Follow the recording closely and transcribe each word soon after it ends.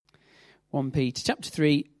1 Peter chapter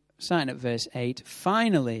 3, starting at verse 8.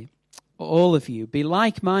 Finally, all of you, be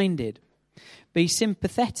like-minded, be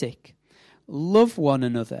sympathetic, love one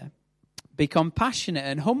another, be compassionate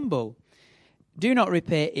and humble. Do not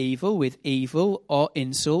repay evil with evil or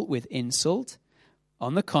insult with insult.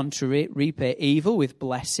 On the contrary, repay evil with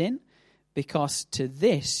blessing, because to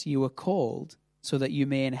this you were called, so that you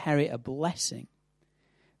may inherit a blessing.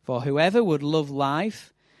 For whoever would love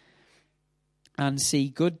life and see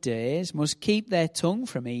good days must keep their tongue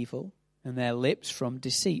from evil and their lips from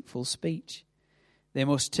deceitful speech. They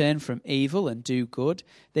must turn from evil and do good.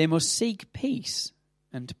 They must seek peace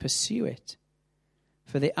and pursue it.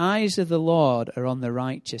 For the eyes of the Lord are on the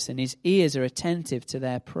righteous, and his ears are attentive to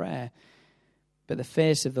their prayer. But the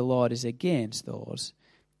face of the Lord is against those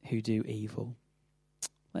who do evil.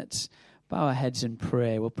 Let's bow our heads and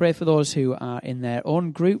pray. We'll pray for those who are in their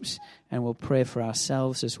own groups, and we'll pray for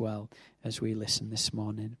ourselves as well as we listen this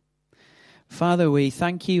morning. Father, we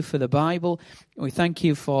thank you for the Bible. We thank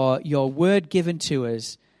you for your word given to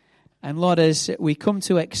us. And Lord, as we come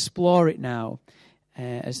to explore it now,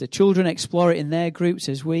 as the children explore it in their groups,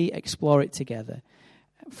 as we explore it together,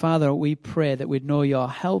 Father, we pray that we'd know your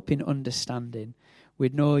help in understanding.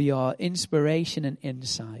 We'd know your inspiration and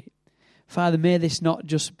insight. Father, may this not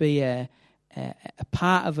just be a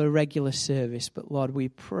part of a regular service, but Lord, we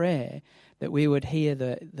pray that we would hear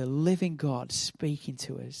the living God speaking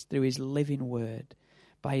to us through his living word,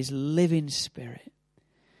 by his living spirit.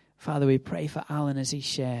 Father, we pray for Allan as he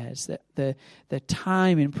shares, that the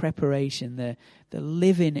time in preparation, the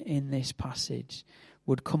living in this passage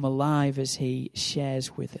would come alive as he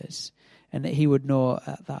shares with us, and that he would know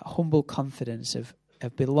that humble confidence of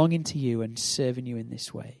belonging to you and serving you in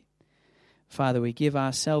this way. Father, we give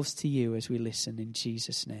ourselves to you as we listen in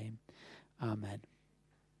Jesus' name. Amen.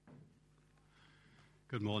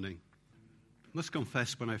 Good morning. I must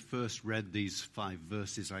confess, when I first read these 5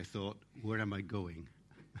 verses, I thought, where am I going?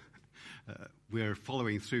 We're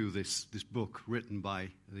following through this book written by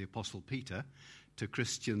the Apostle Peter to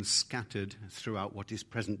Christians scattered throughout what is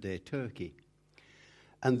present-day Turkey.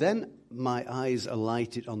 And then my eyes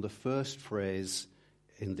alighted on the first phrase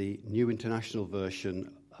in the New International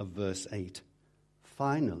Version of verse 8.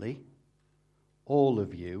 Finally, all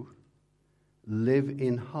of you live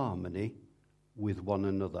in harmony with one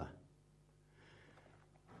another.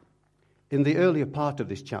 In the earlier part of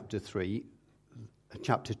this chapter 2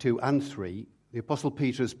 and 3, the Apostle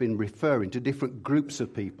Peter has been referring to different groups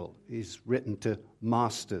of people. He's written to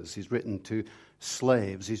masters, he's written to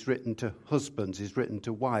slaves, he's written to husbands, he's written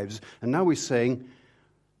to wives, and now he's saying,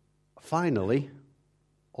 finally,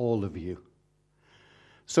 all of you.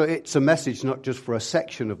 So it's a message not just for a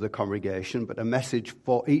section of the congregation, but a message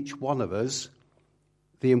for each one of us,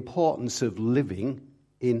 the importance of living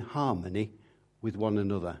in harmony with one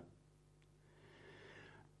another.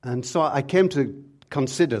 And so I came to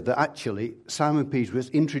consider that actually Simon Peter was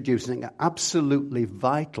introducing an absolutely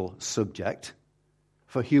vital subject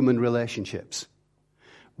for human relationships.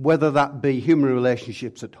 Whether that be human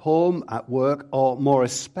relationships at home, at work, or more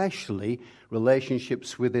especially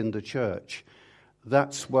relationships within the church.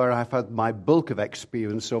 That's where I've had my bulk of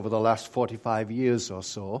experience over the last 45 years or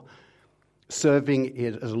so, serving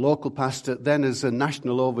as a local pastor, then as a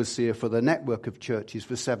national overseer for the network of churches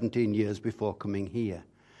for 17 years before coming here.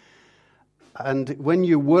 And when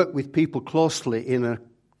you work with people closely in a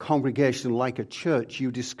congregation like a church,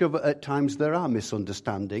 you discover at times there are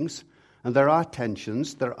misunderstandings, and there are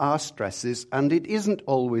tensions, there are stresses, and it isn't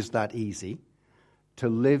always that easy to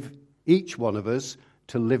live, each one of us,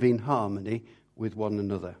 to live in harmony with one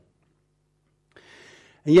another.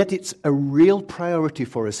 And yet it's a real priority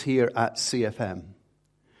for us here at CFM.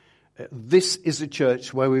 This is a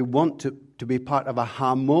church where we want to be part of a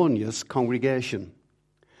harmonious congregation.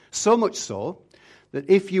 So much so that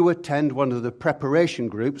if you attend one of the preparation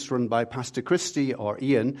groups run by Pastor Christy or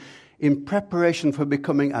Ian, in preparation for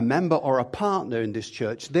becoming a member or a partner in this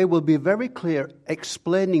church, they will be very clear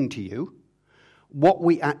explaining to you what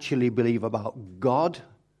we actually believe about God,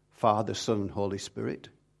 Father, Son, and Holy Spirit,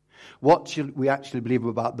 what we actually believe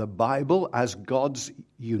about the Bible as God's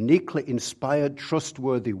uniquely inspired,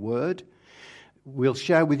 trustworthy word. We'll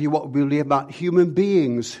share with you what we believe about human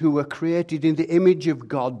beings who were created in the image of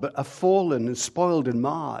God but are fallen and spoiled and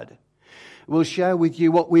marred. We'll share with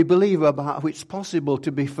you what we believe about how it's possible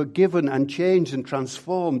to be forgiven and changed and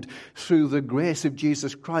transformed through the grace of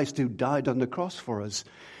Jesus Christ who died on the cross for us.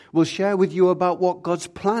 We'll share with you about what God's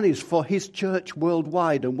plan is for his church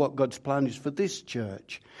worldwide and what God's plan is for this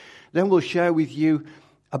church. Then we'll share with you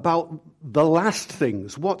about the last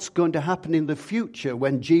things, what's going to happen in the future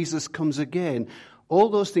when Jesus comes again. All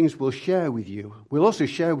those things we'll share with you. We'll also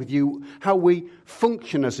share with you how we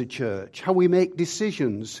function as a church, how we make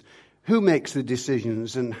decisions, who makes the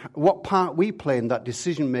decisions, and what part we play in that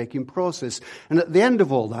decision-making process. And at the end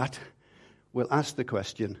of all that, we'll ask the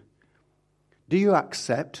question, do you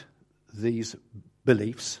accept these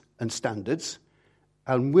beliefs and standards?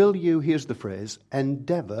 And will you, here's the phrase,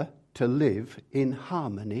 endeavour to live in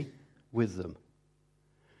harmony with them?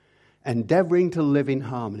 Endeavouring to live in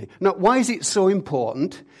harmony. Now, why is it so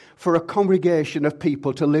important for a congregation of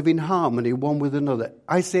people to live in harmony one with another?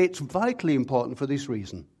 I say it's vitally important for this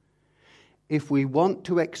reason. If we want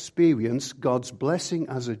to experience God's blessing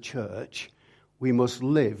as a church, we must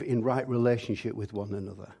live in right relationship with one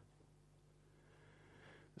another.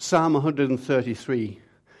 Psalm 133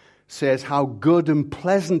 says how good and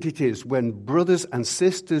pleasant it is when brothers and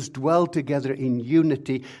sisters dwell together in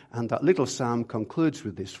unity. And that little psalm concludes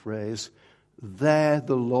with this phrase, there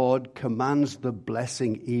the Lord commands the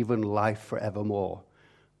blessing, even life forevermore.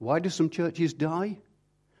 Why do some churches die?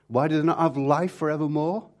 Why do they not have life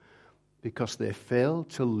forevermore? Because they fail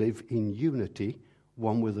to live in unity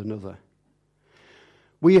one with another.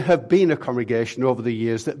 We have been a congregation over the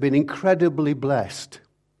years that have been incredibly blessed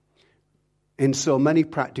in so many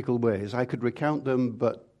practical ways. I could recount them,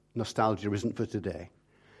 but nostalgia isn't for today.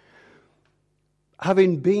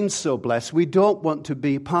 Having been so blessed, we don't want to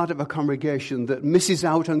be part of a congregation that misses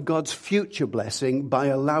out on God's future blessing by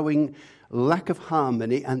allowing lack of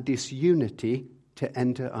harmony and disunity to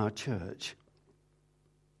enter our church.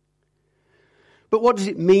 But what does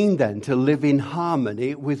it mean then to live in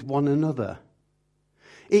harmony with one another?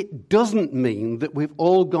 It doesn't mean that we've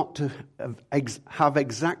all got to have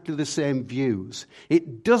exactly the same views.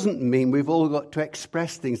 It doesn't mean we've all got to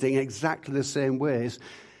express things in exactly the same ways.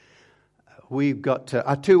 We've got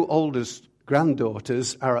our two oldest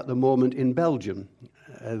granddaughters are at the moment in Belgium.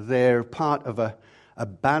 They're part of a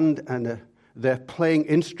band and they're playing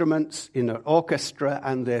instruments in an orchestra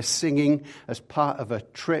and they're singing as part of a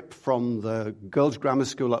trip from the girls' grammar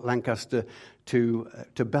school at Lancaster to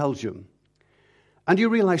Belgium. And you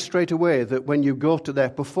realize straight away that when you go to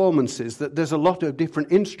their performances that there's a lot of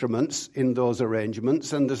different instruments in those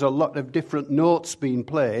arrangements and there's a lot of different notes being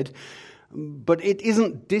played, but it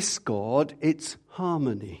isn't discord, it's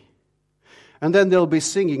harmony. And then they'll be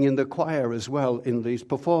singing in the choir as well in these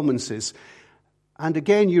performances. And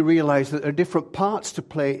again you realize that there are different parts to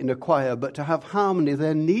play in a choir, but to have harmony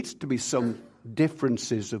there needs to be some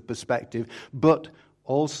differences of perspective, but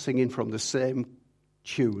all singing from the same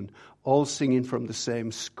tune, all singing from the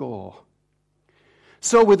same score.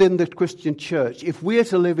 So within the Christian church, if we are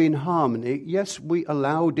to live in harmony, yes, we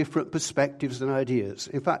allow different perspectives and ideas.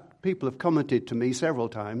 In fact, people have commented to me several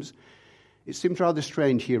times, it seems rather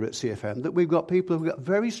strange here at CFM that we've got people who've got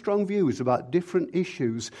very strong views about different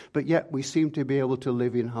issues, but yet we seem to be able to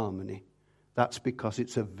live in harmony. That's because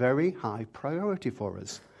it's a very high priority for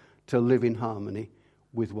us to live in harmony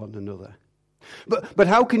with one another. But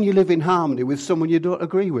how can you live in harmony with someone you don't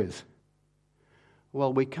agree with?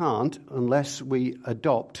 Well, we can't unless we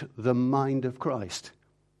adopt the mind of Christ.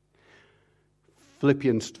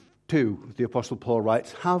 Philippians 2, the Apostle Paul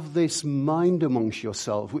writes, have this mind amongst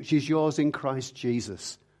yourselves, which is yours in Christ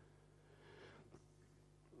Jesus.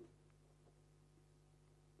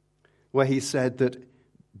 Where he said that,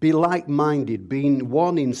 be like-minded, being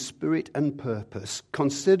one in spirit and purpose.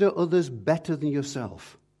 Consider others better than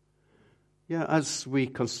yourself. Yeah, as we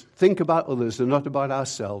think about others and not about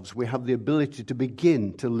ourselves, we have the ability to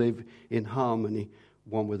begin to live in harmony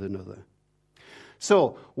one with another.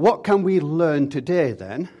 So, what can we learn today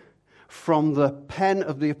then from the pen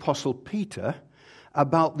of the Apostle Peter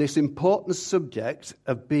about this important subject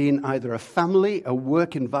of being either a family, a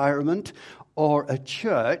work environment, or a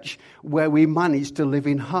church where we manage to live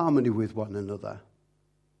in harmony with one another?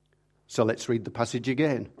 So let's read the passage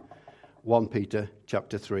again. 1 Peter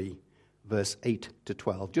chapter 3. Verse 8 to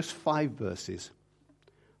 12, just 5 verses.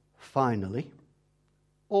 Finally,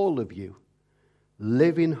 all of you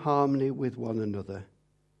live in harmony with one another.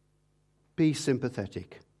 Be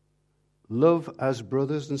sympathetic. Love as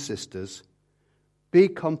brothers and sisters. Be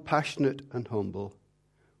compassionate and humble.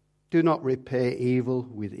 Do not repay evil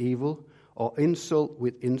with evil or insult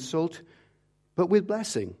with insult, but with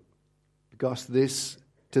blessing, because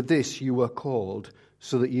to this you were called,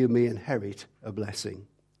 so that you may inherit a blessing.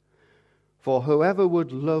 For whoever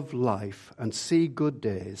would love life and see good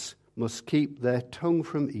days must keep their tongue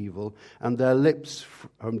from evil and their lips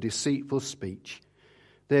from deceitful speech.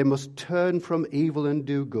 They must turn from evil and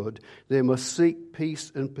do good. They must seek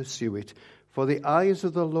peace and pursue it. For the eyes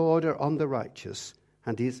of the Lord are on the righteous,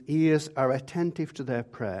 and his ears are attentive to their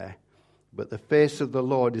prayer. But the face of the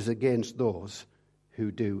Lord is against those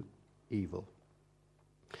who do evil.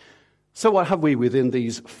 So what have we within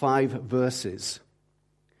these 5 verses?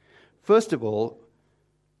 First of all,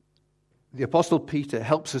 the Apostle Peter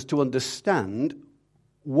helps us to understand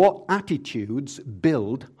what attitudes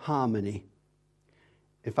build harmony.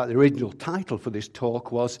 In fact, the original title for this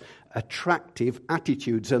talk was Attractive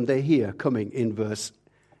Attitudes, and they're here coming in verse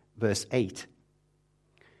 8.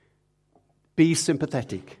 Be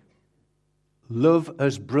sympathetic. Love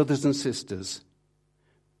as brothers and sisters.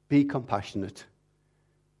 Be compassionate.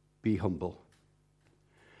 Be humble.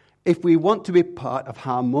 If we want to be part of a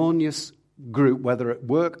harmonious group, whether at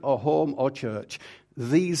work or home or church,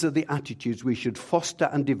 these are the attitudes we should foster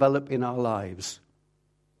and develop in our lives.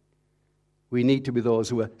 We need to be those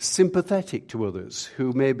who are sympathetic to others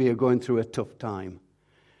who maybe are going through a tough time.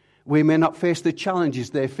 We may not face the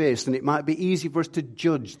challenges they face, and it might be easy for us to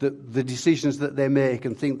judge the decisions that they make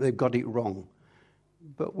and think they've got it wrong.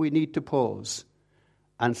 But we need to pause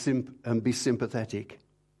and be sympathetic.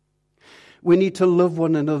 We need to love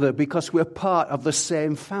one another because we're part of the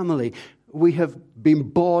same family. We have been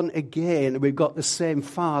born again. We've got the same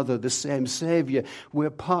Father, the same Saviour. We're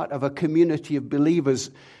part of a community of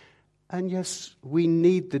believers. And yes, we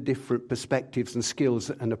need the different perspectives and skills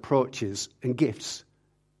and approaches and gifts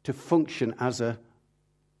to function as a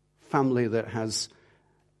family that has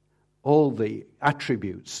all the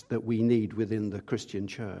attributes that we need within the Christian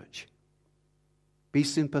church. Be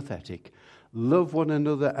sympathetic. Love one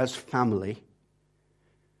another as family.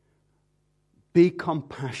 Be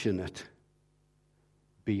compassionate.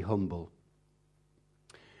 Be humble.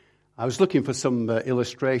 I was looking for some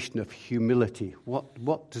illustration of humility.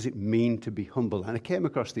 What does it mean to be humble? And I came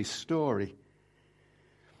across this story.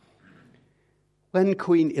 When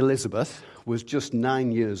Queen Elizabeth was just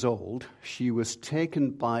 9 years old, she was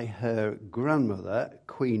taken by her grandmother,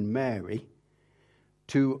 Queen Mary,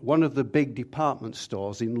 to one of the big department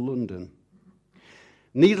stores in London.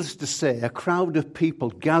 Needless to say, a crowd of people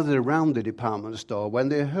gathered around the department store when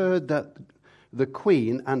they heard that the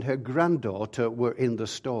Queen and her granddaughter were in the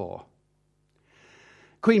store.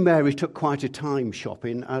 Queen Mary took quite a time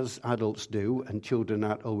shopping, as adults do, and children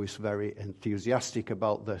aren't always very enthusiastic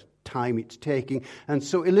about the time it's taking. And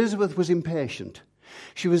so Elizabeth was impatient.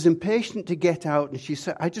 She was impatient to get out, and she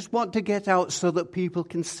said, I just want to get out so that people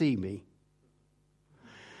can see me.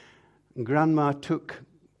 And Grandma took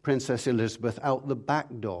Princess Elizabeth out the back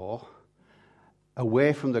door,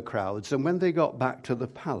 away from the crowds, and when they got back to the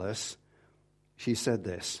palace, she said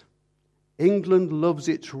this, England loves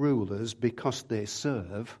its rulers because they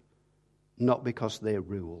serve, not because they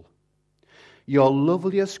rule. Your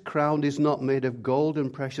loveliest crown is not made of gold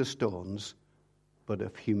and precious stones, but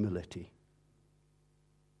of humility.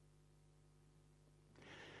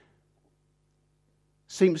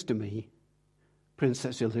 Seems to me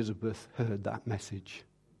Princess Elizabeth heard that message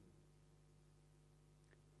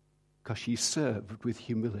because she served with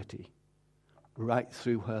humility right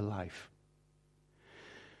through her life.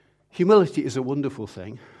 Humility is a wonderful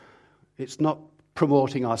thing. It's not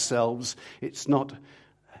promoting ourselves. It's not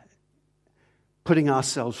putting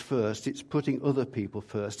ourselves first. It's putting other people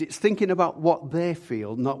first. It's thinking about what they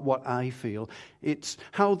feel, not what I feel. It's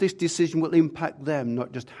how this decision will impact them,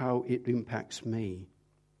 not just how it impacts me.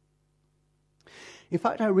 In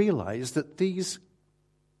fact, I realize that these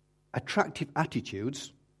attractive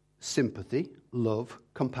attitudes, sympathy, love,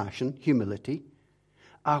 compassion, humility,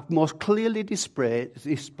 are most clearly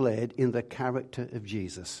displayed in the character of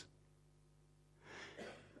Jesus.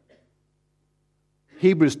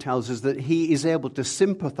 Hebrews tells us that he is able to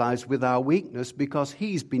sympathize with our weakness because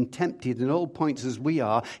he's been tempted in all points as we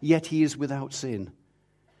are, yet he is without sin.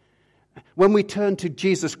 When we turn to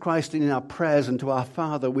Jesus Christ in our prayers and to our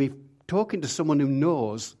Father, we're talking to someone who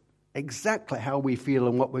knows exactly how we feel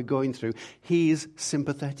and what we're going through. He is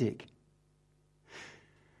sympathetic.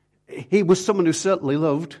 He was someone who certainly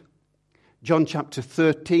loved. John chapter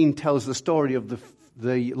 13 tells the story of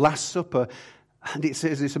the Last Supper, and it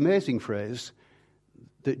says this amazing phrase,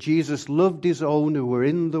 that Jesus loved his own who were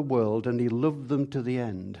in the world, and he loved them to the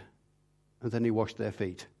end. And then he washed their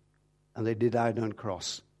feet, and they died on a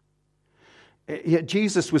cross. Yet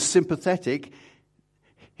Jesus was sympathetic.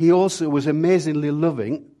 He also was amazingly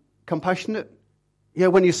loving, compassionate. Yeah,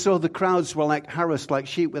 when he saw the crowds were like harassed like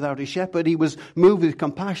sheep without a shepherd, he was moved with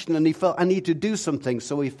compassion and he felt, I need to do something,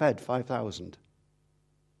 so he fed 5,000.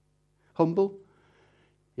 Humble,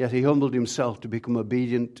 yet he humbled himself to become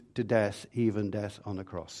obedient to death, even death on a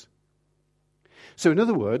cross. So in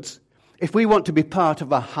other words, if we want to be part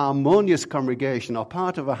of a harmonious congregation or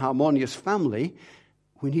part of a harmonious family,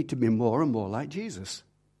 we need to be more and more like Jesus.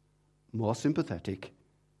 More sympathetic,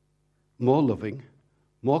 more loving,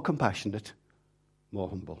 more compassionate, more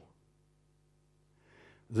humble.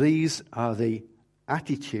 These are the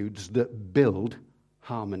attitudes that build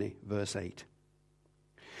harmony, verse 8.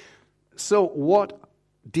 So what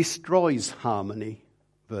destroys harmony?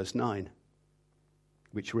 Verse 9,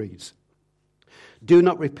 which reads, "Do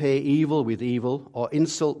not repay evil with evil or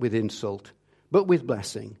insult with insult, but with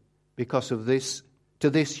blessing, because of this, to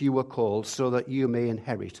this you were called, so that you may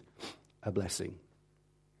inherit a blessing."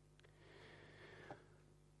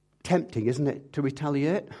 Tempting, isn't it, to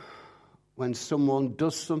retaliate when someone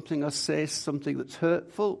does something or says something that's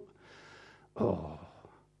hurtful? Oh,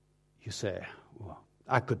 you say, well,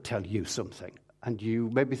 I could tell you something. And you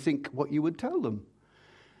maybe think what you would tell them.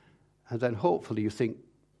 And then hopefully you think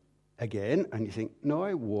again, and you think, no,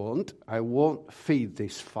 I won't. I won't feed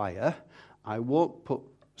this fire. I won't put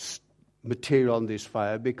material on this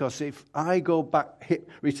fire, because if I go back,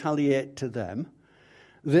 retaliate to them,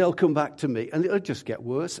 they'll come back to me, and it'll just get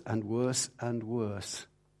worse and worse and worse.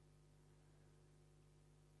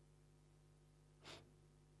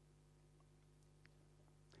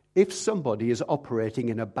 If somebody is operating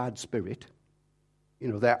in a bad spirit,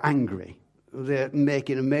 they're angry, they're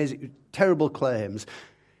making amazing, terrible claims.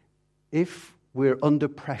 If we're under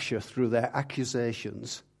pressure through their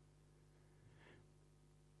accusations,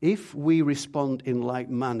 if we respond in like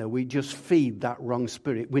manner, we just feed that wrong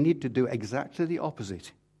spirit. We need to do exactly the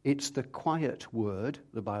opposite. It's the quiet word,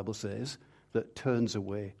 the Bible says, that turns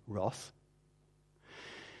away wrath.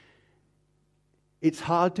 It's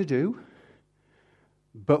hard to do,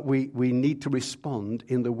 but we need to respond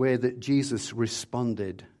in the way that Jesus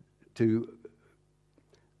responded to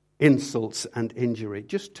insults and injury.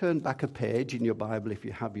 Just turn back a page in your Bible, if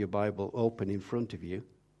you have your Bible open in front of you,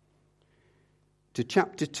 to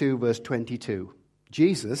chapter 2, verse 22.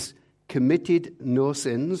 Jesus committed no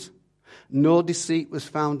sins, no deceit was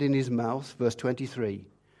found in his mouth. Verse 23.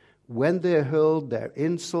 When they hurled their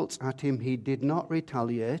insults at him, he did not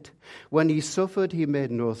retaliate. When he suffered, he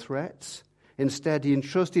made no threats. Instead, he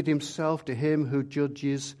entrusted himself to him who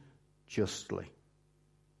judges justly.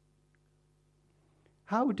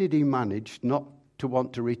 How did he manage not to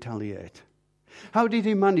want to retaliate? How did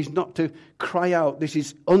he manage not to cry out, this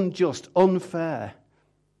is unjust, unfair?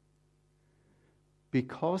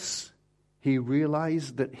 Because he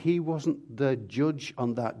realized that he wasn't the judge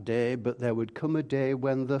on that day, but there would come a day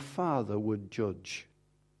when the Father would judge.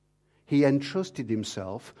 He entrusted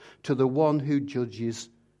himself to the one who judges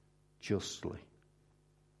justly.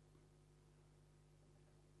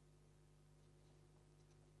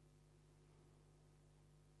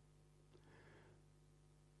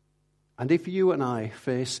 And if you and I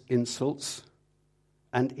face insults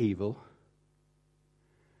and evil,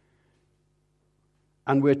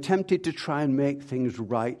 and we're tempted to try and make things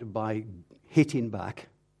right by hitting back,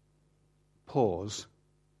 pause.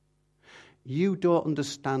 You don't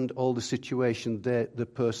understand all the situation that the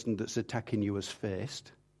person that's attacking you has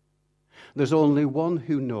faced. There's only one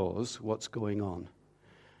who knows what's going on.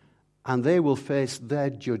 And they will face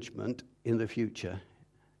their judgment in the future.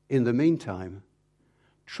 In the meantime,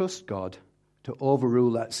 trust God to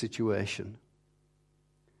overrule that situation.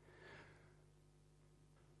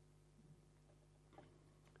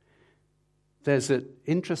 There's an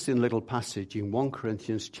interesting little passage in 1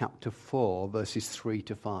 Corinthians chapter 4, verses 3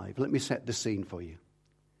 to 5. Let me set the scene for you.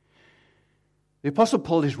 The Apostle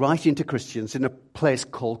Paul is writing to Christians in a place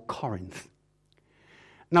called Corinth.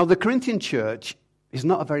 Now, the Corinthian church is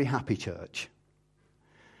not a very happy church.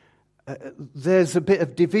 There's a bit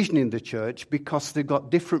of division in the church because they've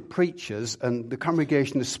got different preachers, and the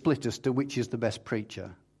congregation is split as to which is the best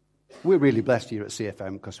preacher. We're really blessed here at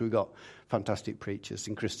CFM because we've got fantastic preachers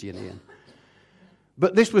in Christian Ian.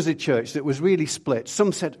 But this was a church that was really split.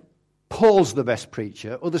 Some said Paul's the best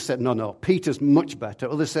preacher. Others said, no, Peter's much better.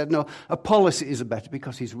 Others said, no, Apollos is better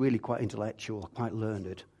because he's really quite intellectual, quite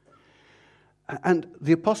learned. And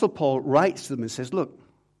the Apostle Paul writes to them and says, look,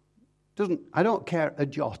 I don't care a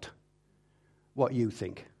jot what you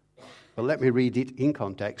think. But let me read it in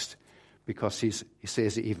context because he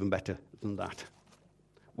says it even better than that.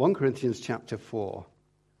 1 Corinthians chapter 4.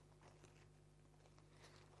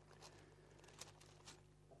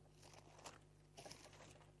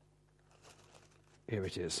 Here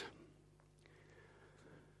it is.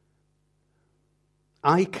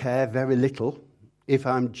 I care very little if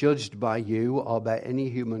I'm judged by you or by any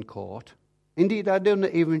human court. Indeed, I do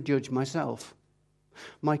not even judge myself.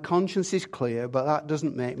 My conscience is clear, but that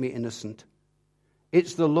doesn't make me innocent.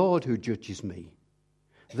 It's the Lord who judges me.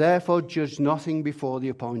 Therefore, judge nothing before the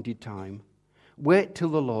appointed time. Wait till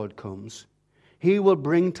the Lord comes. He will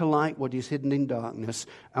bring to light what is hidden in darkness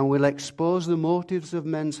and will expose the motives of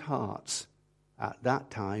men's hearts. at that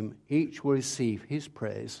time, each will receive his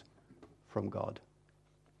praise from God.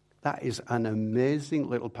 That is an amazing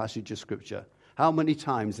little passage of Scripture. How many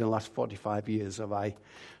times in the last 45 years have I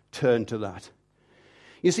turned to that?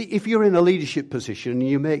 You see, if you're in a leadership position and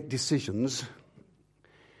you make decisions,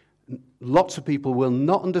 lots of people will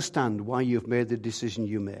not understand why you've made the decision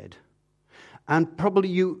you made. And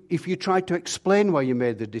probably if you tried to explain why you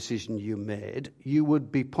made the decision you made, you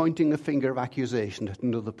would be pointing a finger of accusation at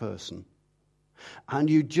another person. And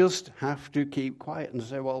you just have to keep quiet and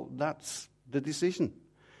say, well, that's the decision.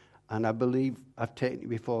 And I believe I've taken it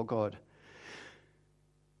before God.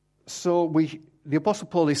 So the Apostle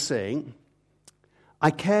Paul is saying, I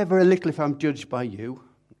care very little if I'm judged by you.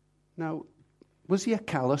 Now, was he a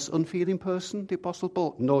callous, unfeeling person, the Apostle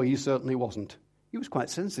Paul? No, he certainly wasn't. He was quite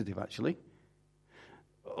sensitive, actually.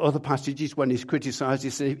 Other passages, when he's criticised, he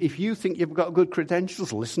says, if you think you've got good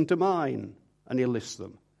credentials, listen to mine. And he lists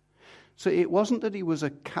them. So it wasn't that he was a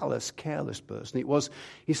callous, careless person.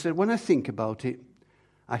 He said, when I think about it,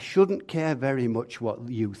 I shouldn't care very much what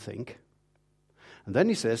you think. And then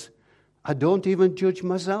he says, I don't even judge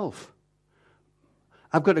myself.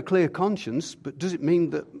 I've got a clear conscience, but does it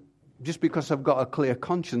mean that just because I've got a clear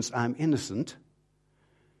conscience, I'm innocent?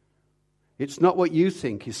 It's not what you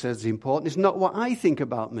think, he says, is important. It's not what I think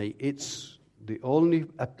about me. It's the only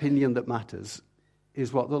opinion that matters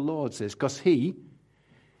is what the Lord says. Because He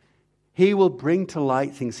will bring to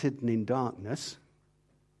light things hidden in darkness,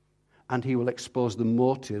 and He will expose the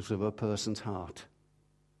motives of a person's heart.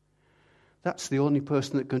 That's the only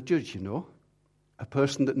person that can judge, you know. A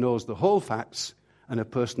person that knows the whole facts and a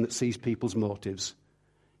person that sees people's motives.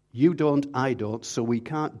 You don't, I don't, so we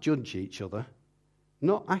can't judge each other.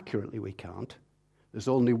 Not accurately, we can't. There's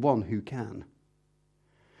only one who can.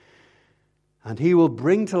 And He will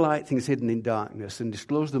bring to light things hidden in darkness and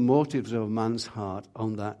disclose the motives of a man's heart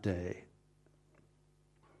on that day.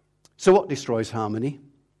 So what destroys harmony?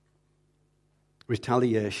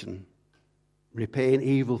 Retaliation. Repaying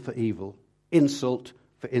evil for evil. Insult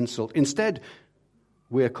for insult. Instead,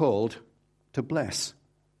 we're called to bless.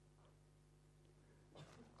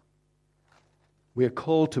 We are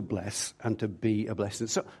called to bless and to be a blessing.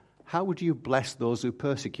 So how would you bless those who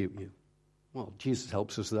persecute you? Well, Jesus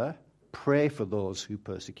helps us there. Pray for those who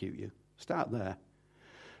persecute you. Start there.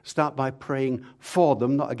 Start by praying for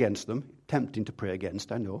them, not against them. Tempting to pray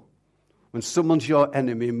against, I know. When someone's your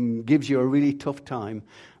enemy and gives you a really tough time.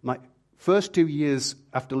 My first 2 years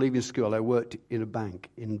after leaving school, I worked in a bank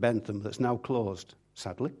in Bentham that's now closed,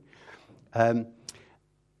 sadly.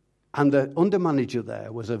 And the under-manager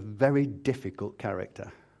there was a very difficult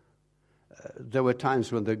character. There were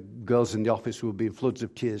times when the girls in the office would be in floods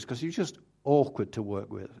of tears because he was just awkward to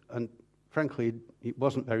work with. And frankly, it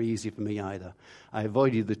wasn't very easy for me either. I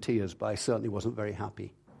avoided the tears, but I certainly wasn't very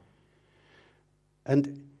happy.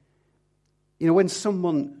 And, you know, when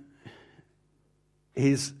someone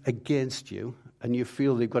is against you and you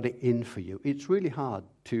feel they've got it in for you, it's really hard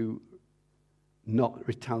to not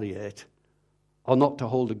retaliate or not to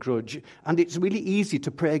hold a grudge. And it's really easy to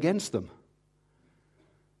pray against them.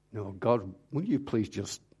 No, God, will you please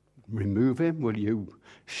just remove him? Will you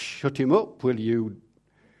shut him up? Will you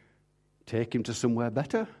take him to somewhere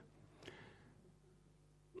better?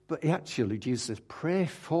 But actually, Jesus says, pray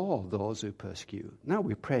for those who persecute you. Now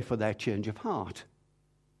we pray for their change of heart.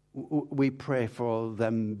 We pray for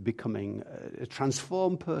them becoming a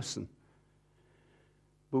transformed person.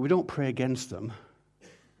 But we don't pray against them.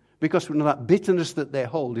 Because we know that bitterness that they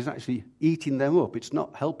hold is actually eating them up. It's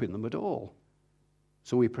not helping them at all.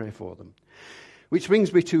 So we pray for them. Which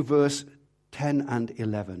brings me to verse 10 and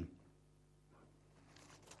 11.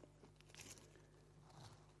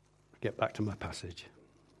 Get back to my passage.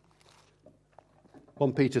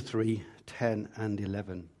 1 Peter 3, 10 and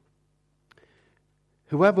 11.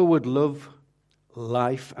 Whoever would love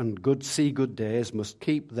life and see good days must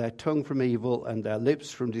keep their tongue from evil and their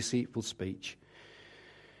lips from deceitful speech.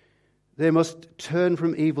 They must turn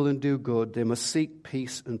from evil and do good. They must seek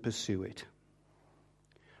peace and pursue it.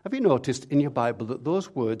 Have you noticed in your Bible that those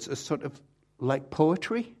words are sort of like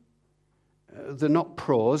poetry? They're not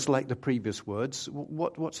prose like the previous words.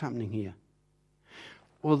 What's happening here?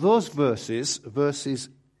 Well, those verses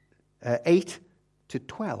 8 to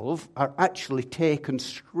 12, are actually taken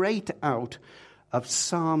straight out of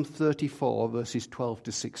Psalm 34, verses 12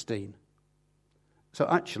 to 16. So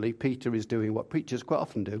actually, Peter is doing what preachers quite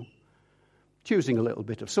often do, choosing a little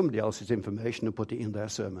bit of somebody else's information and put it in their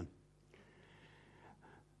sermon.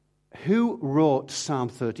 Who wrote Psalm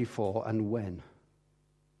 34 and when?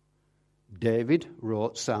 David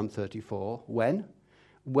wrote Psalm 34. When?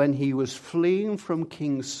 When he was fleeing from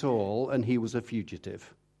King Saul and he was a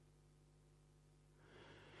fugitive.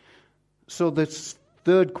 So the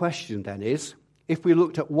third question then is, if we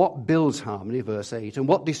looked at what builds harmony, verse 8, and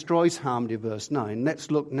what destroys harmony, verse 9, let's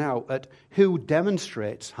look now at who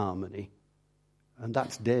demonstrates harmony, and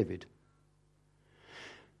that's David.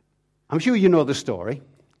 I'm sure you know the story.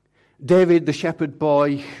 David, the shepherd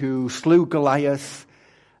boy who slew Goliath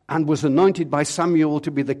and was anointed by Samuel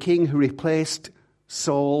to be the king who replaced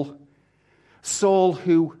Saul. Saul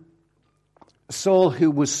who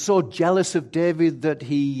was so jealous of David that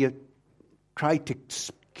he tried to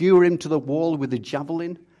skewer him to the wall with a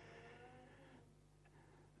javelin.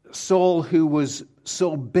 Saul who was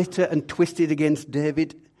so bitter and twisted against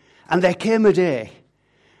David. And there came a day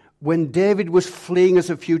when David was fleeing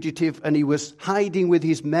as a fugitive and he was hiding with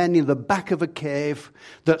his men in the back of a cave,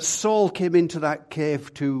 that Saul came into that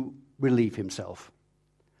cave to relieve himself.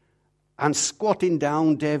 And squatting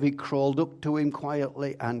down, David crawled up to him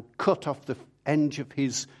quietly and cut off the edge of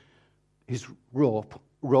his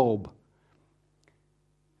robe.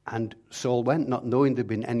 And Saul went, not knowing there'd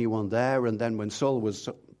been anyone there. And then when Saul was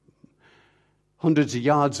hundreds of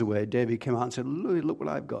yards away, David came out and said, look what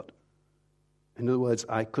I've got. In other words,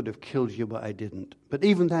 I could have killed you, but I didn't. But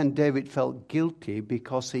even then, David felt guilty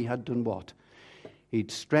because he had done what? He'd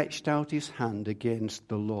stretched out his hand against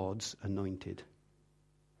the Lord's anointed.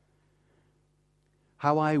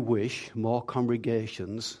 How I wish more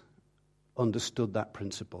congregations understood that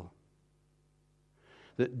principle.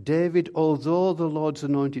 That David, although the Lord's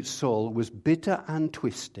anointed Saul was bitter and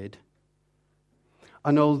twisted,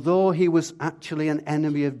 and although he was actually an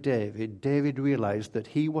enemy of David, David realized that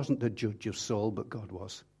he wasn't the judge of Saul, but God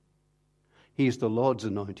was. He's the Lord's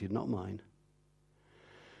anointed, not mine.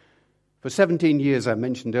 For 17 years, I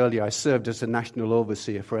mentioned earlier, I served as a national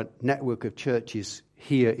overseer for a network of churches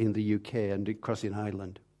here in the UK and across in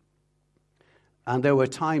Ireland. And there were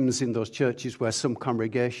times in those churches where some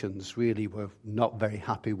congregations really were not very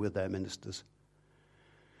happy with their ministers.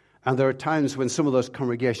 And there are times when some of those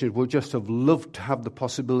congregations would just have loved to have the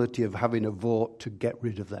possibility of having a vote to get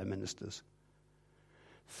rid of their ministers.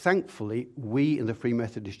 Thankfully, we in the Free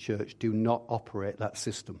Methodist Church do not operate that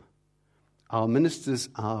system. Our ministers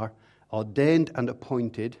are ordained and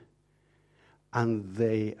appointed, and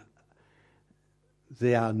they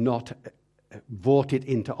are not voted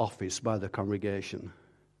into office by the congregation,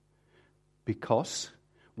 because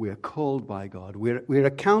we are called by God. We're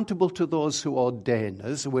accountable to those who ordain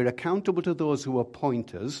us. We're accountable to those who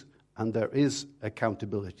appoint us, and there is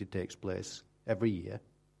accountability takes place every year.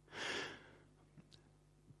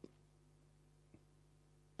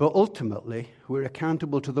 But ultimately, we're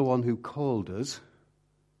accountable to the one who called us,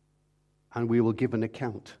 and we will give an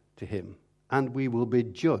account to him. And we will be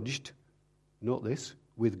judged, note this,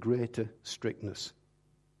 with greater strictness.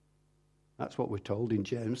 That's what we're told in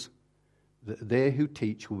James, that they who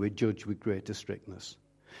teach will be judged with greater strictness.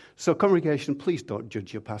 So congregation, please don't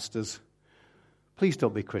judge your pastors. Please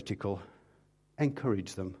don't be critical.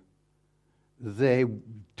 Encourage them. They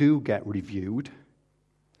do get reviewed,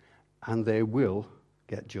 and they will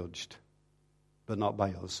get judged, but not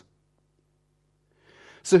by us.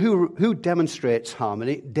 So who demonstrates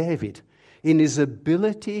harmony? David, in his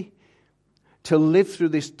ability to live through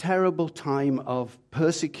this terrible time of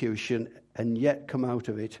persecution and yet come out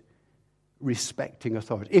of it respecting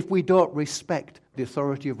authority. If we don't respect the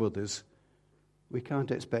authority of others, we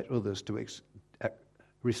can't expect others to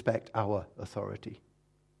respect our authority.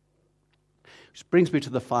 Which brings me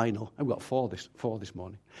to the final. I've got four this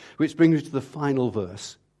morning. Which brings me to the final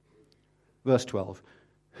verse. Verse 12.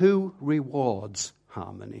 Who rewards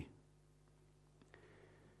harmony?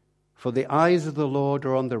 For the eyes of the Lord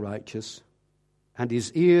are on the righteous, and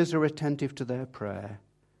his ears are attentive to their prayer,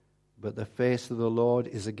 but the face of the Lord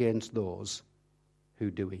is against those who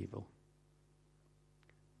do evil.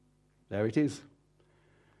 There it is.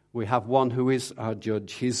 We have one who is our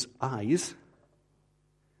judge. His eyes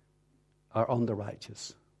are on the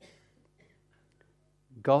righteous.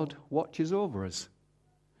 God watches over us.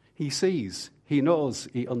 He sees, he knows,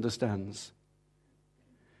 he understands.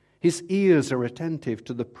 His ears are attentive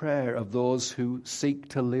to the prayer of those who seek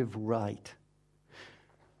to live right.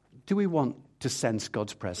 Do we want to sense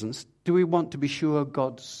God's presence? Do we want to be sure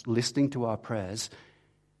God's listening to our prayers?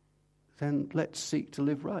 Then let's seek to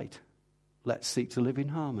live right. Let's seek to live in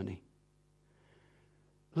harmony.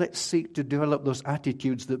 Let's seek to develop those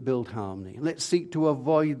attitudes that build harmony. Let's seek to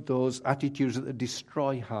avoid those attitudes that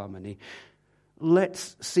destroy harmony.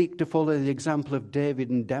 Let's seek to follow the example of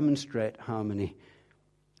David and demonstrate harmony.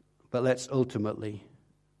 But let's ultimately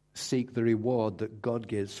seek the reward that God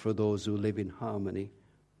gives for those who live in harmony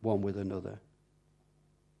one with another.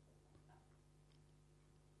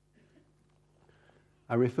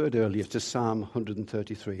 I referred earlier to Psalm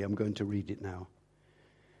 133. I'm going to read it now.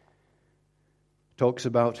 It talks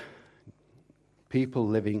about people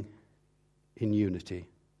living in unity.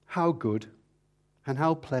 How good and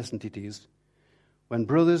how pleasant it is when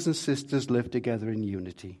brothers and sisters live together in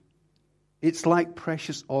unity. It's like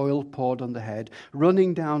precious oil poured on the head,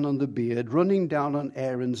 running down on the beard, running down on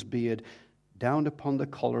Aaron's beard, down upon the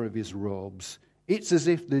collar of his robes. It's as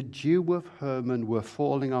if the dew of Hermon were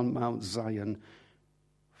falling on Mount Zion,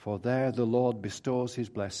 for there the Lord bestows his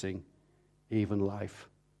blessing, even life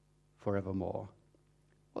forevermore.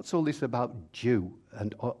 What's all this about dew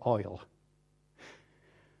and oil?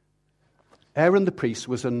 Aaron the priest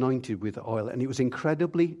was anointed with oil, and it was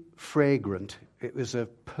incredibly fragrant. It was a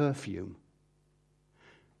perfume.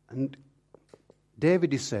 And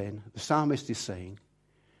David is saying, the psalmist is saying,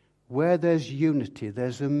 where there's unity,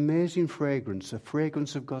 there's amazing fragrance, a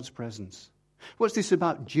fragrance of God's presence. What's this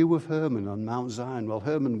about dew of Hermon on Mount Zion? Well,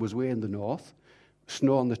 Hermon was way in the north,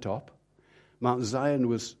 snow on the top. Mount Zion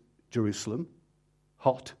was Jerusalem,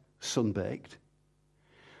 hot, sun-baked.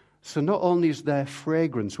 So not only is there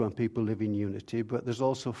fragrance when people live in unity, but there's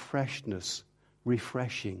also freshness,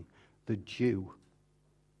 refreshing, the dew.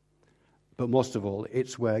 But most of all,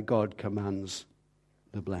 it's where God commands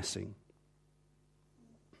the blessing.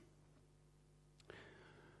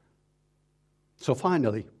 So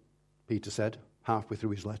finally, Peter said, halfway through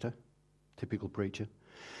his letter, typical preacher,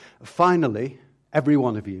 finally, every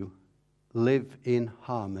one of you live in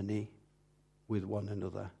harmony with one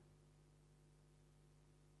another.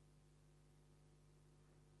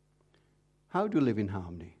 How do we live in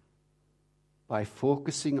harmony? By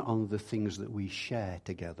focusing on the things that we share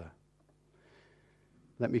together.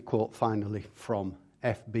 Let me quote finally from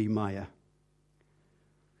F.B. Meyer.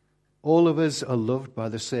 All of us are loved by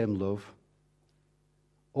the same love.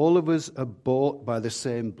 All of us are bought by the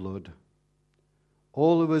same blood.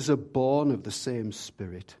 All of us are born of the same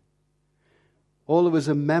Spirit. All of us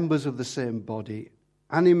are members of the same body,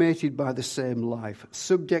 animated by the same life,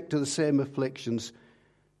 subject to the same afflictions,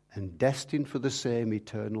 and destined for the same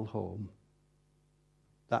eternal home.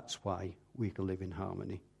 That's why we can live in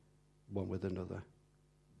harmony one with another.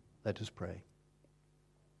 Let us pray.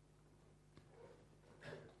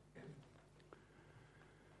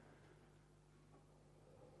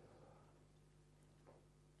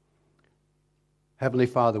 Heavenly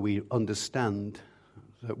Father, we understand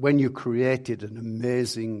that when you created an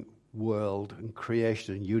amazing world and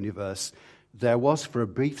creation and universe, there was for a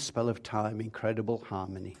brief spell of time incredible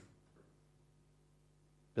harmony.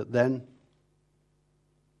 But then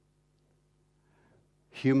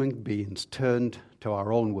human beings turned to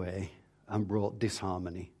our own way and brought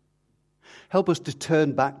disharmony. Help us to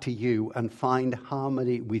turn back to you and find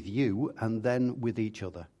harmony with you and then with each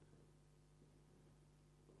other.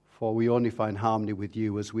 For we only find harmony with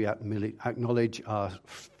you as we acknowledge our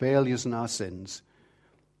failures and our sins,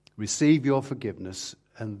 receive your forgiveness,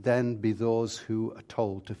 and then be those who are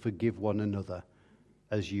told to forgive one another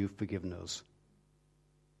as you've forgiven us.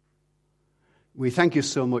 We thank you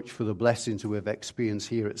so much for the blessings we've experienced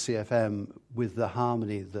here at CFM with the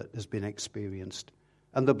harmony that has been experienced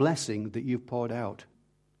and the blessing that you've poured out.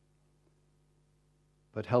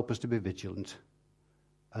 But help us to be vigilant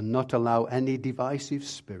and not allow any divisive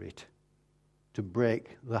spirit to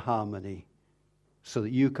break the harmony so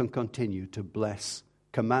that you can continue to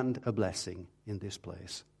command a blessing in this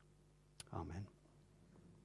place. Amen.